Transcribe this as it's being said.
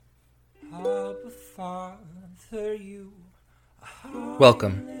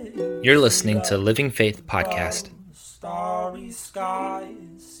Welcome. You're listening to Living Faith Podcast. Starry skies,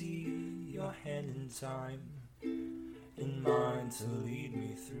 see your hand in time, in mine to lead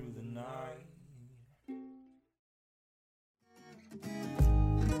me through the night.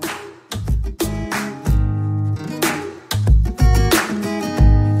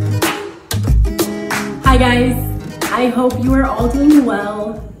 Hi guys, I hope you are all doing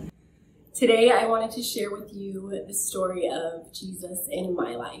well. Today I wanted to share with you the story of Jesus in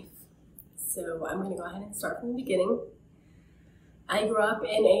my life. So I'm going to go ahead and start from the beginning. I grew up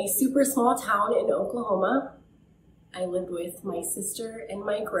in a super small town in Oklahoma. I lived with my sister and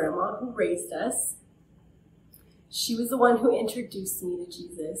my grandma who raised us. She was the one who introduced me to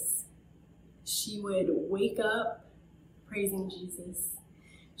Jesus. She would wake up praising Jesus.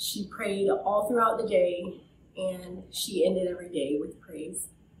 She prayed all throughout the day, and she ended every day with praise.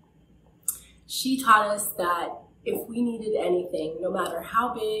 She taught us that if we needed anything, no matter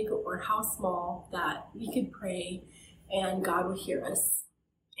how big or how small, that we could pray and God would hear us.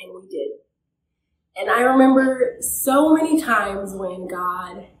 And we did. And I remember so many times when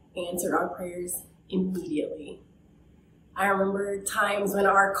God answered our prayers immediately. I remember times when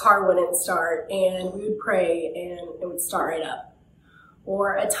our car wouldn't start and we would pray and it would start right up.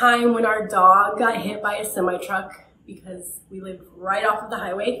 Or a time when our dog got hit by a semi-truck because we lived right off of the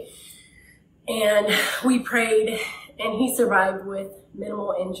highway. And we prayed, and he survived with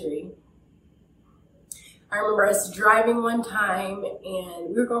minimal injury. I remember us driving one time, and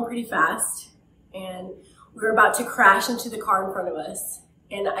we were going pretty fast, and we were about to crash into the car in front of us.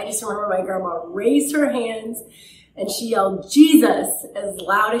 And I just remember my grandma raised her hands, and she yelled, "Jesus," as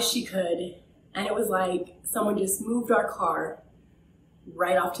loud as she could. And it was like someone just moved our car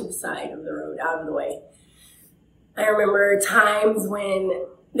right off to the side of the road, out of the way. I remember times when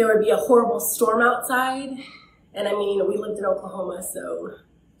there would be a horrible storm outside. And I mean, we lived in Oklahoma, so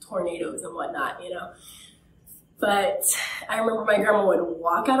tornadoes and whatnot, you know. But I remember my grandma would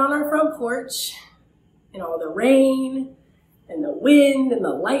walk out on our front porch in all the rain and the wind and the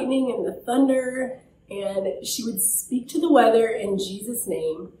lightning and the thunder. And she would speak to the weather in Jesus'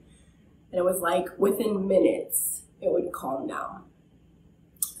 name. And it was like within minutes, it would calm down.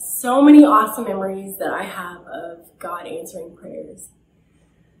 So many awesome memories that I have of God answering prayers.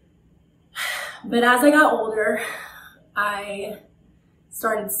 But as I got older, I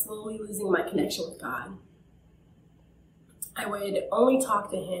started slowly losing my connection with God. I would only talk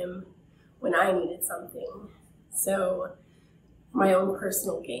to him when I needed something. So, for my own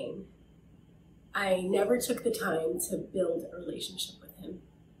personal gain. I never took the time to build a relationship with him.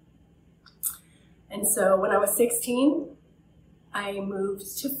 And so when I was 16, I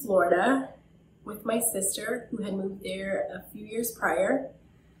moved to Florida with my sister who had moved there a few years prior.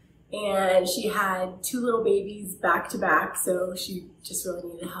 And she had 2 little babies back to back, so she just really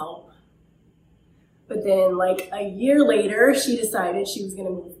needed help. But then like a year later, she decided she was going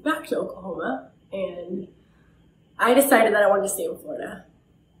to move back to Oklahoma. And I decided that I wanted to stay in Florida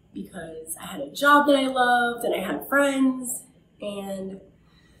because I had a job that I loved and I had friends. And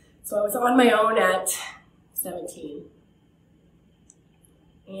so I was on my own at 17.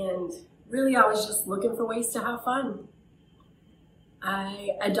 And really I was just looking for ways to have fun.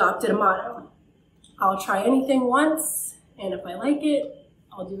 I adopted a motto. I'll try anything once, and if I like it,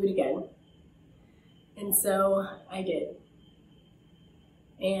 I'll do it again. And so I did.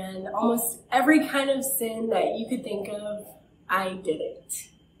 And almost every kind of sin that you could think of, I did it.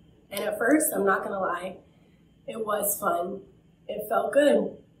 And at first, I'm not gonna lie, it was fun. It felt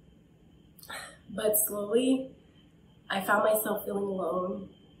good. But slowly, I found myself feeling alone,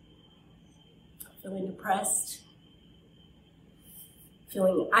 feeling depressed,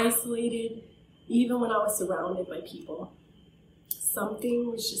 feeling isolated, even when I was surrounded by people.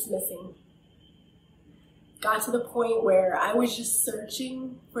 Something was just missing. Got to the point where I was just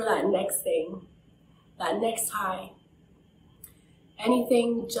searching for that next thing, that next high.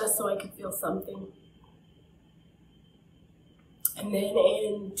 Anything just so I could feel something. And then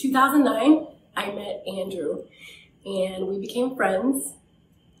in 2009, I met Andrew, and we became friends.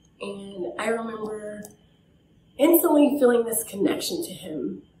 And I remember instantly feeling this connection to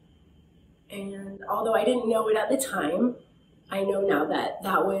him. And although I didn't know it at the time, I know now that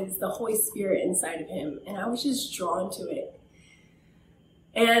that was the Holy Spirit inside of him, and I was just drawn to it.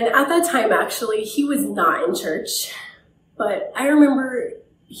 And at that time, actually, he was not in church, but I remember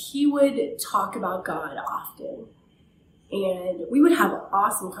he would talk about God often, and we would have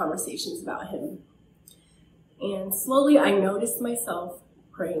awesome conversations about him. And slowly I noticed myself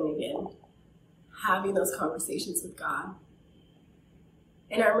praying again, having those conversations with God.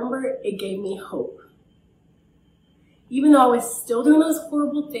 And I remember it gave me hope. Even though I was still doing those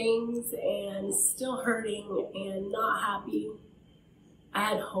horrible things and still hurting and not happy, I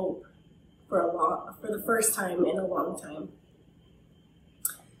had hope for the first time in a long time.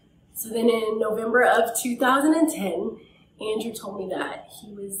 So then in November of 2010, Andrew told me that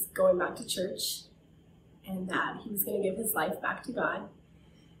he was going back to church and that he was going to give his life back to God.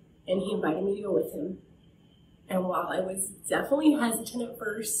 And he invited me to go with him. And while I was definitely hesitant at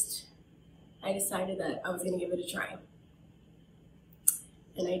first, I decided that I was going to give it a try.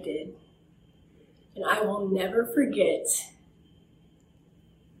 And I did. And I will never forget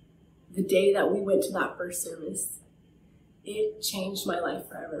the day that we went to that first service. It changed my life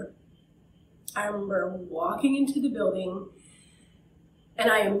forever. I remember walking into the building and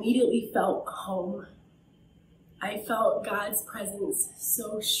I immediately felt home. I felt God's presence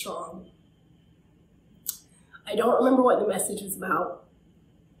so strong. I don't remember what the message was about,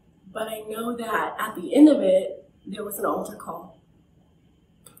 but I know that at the end of it, there was an altar call.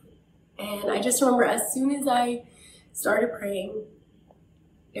 And I just remember as soon as I started praying,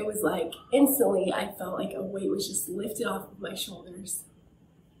 it was like instantly I felt like a weight was just lifted off of my shoulders.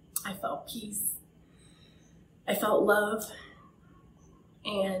 I felt peace. I felt love.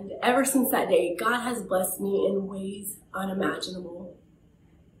 And ever since that day, God has blessed me in ways unimaginable.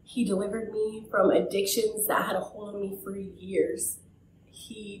 He delivered me from addictions that had a hold on me for years.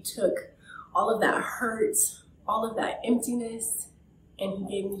 He took all of that hurt, all of that emptiness, and he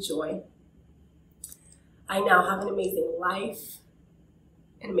gave me joy. I now have an amazing life,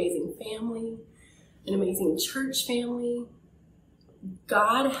 an amazing family, an amazing church family.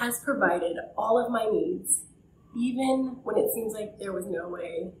 God has provided all of my needs, even when it seems like there was no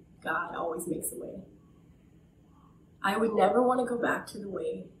way. God always makes a way. I would never want to go back to the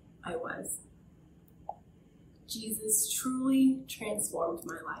way I was. Jesus truly transformed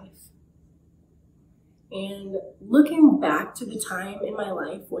my life. And looking back to the time in my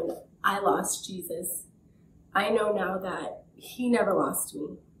life when I lost Jesus, I know now that he never lost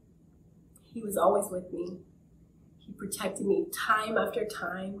me. He was always with me. He protected me time after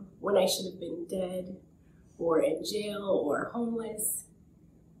time when I should have been dead or in jail or homeless.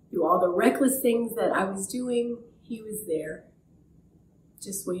 Through all the reckless things that I was doing, he was there,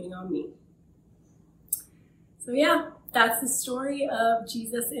 just waiting on me. So yeah, that's the story of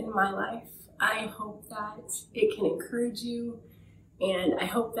Jesus in my life. I hope that it can encourage you, and I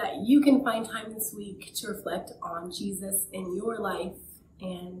hope that you can find time this week to reflect on Jesus in your life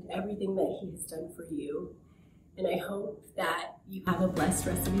and everything that he has done for you. And I hope that you have a blessed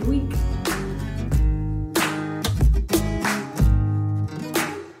rest of your week.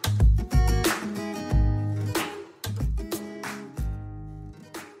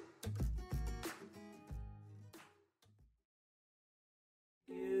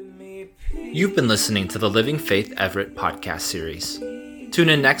 You've been listening to the Living Faith Everett podcast series. Tune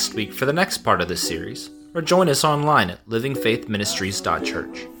in next week for the next part of this series, or join us online at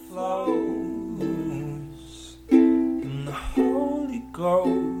livingfaithministries.church. Flows in the Holy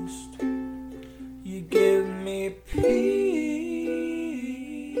Ghost, you give me peace.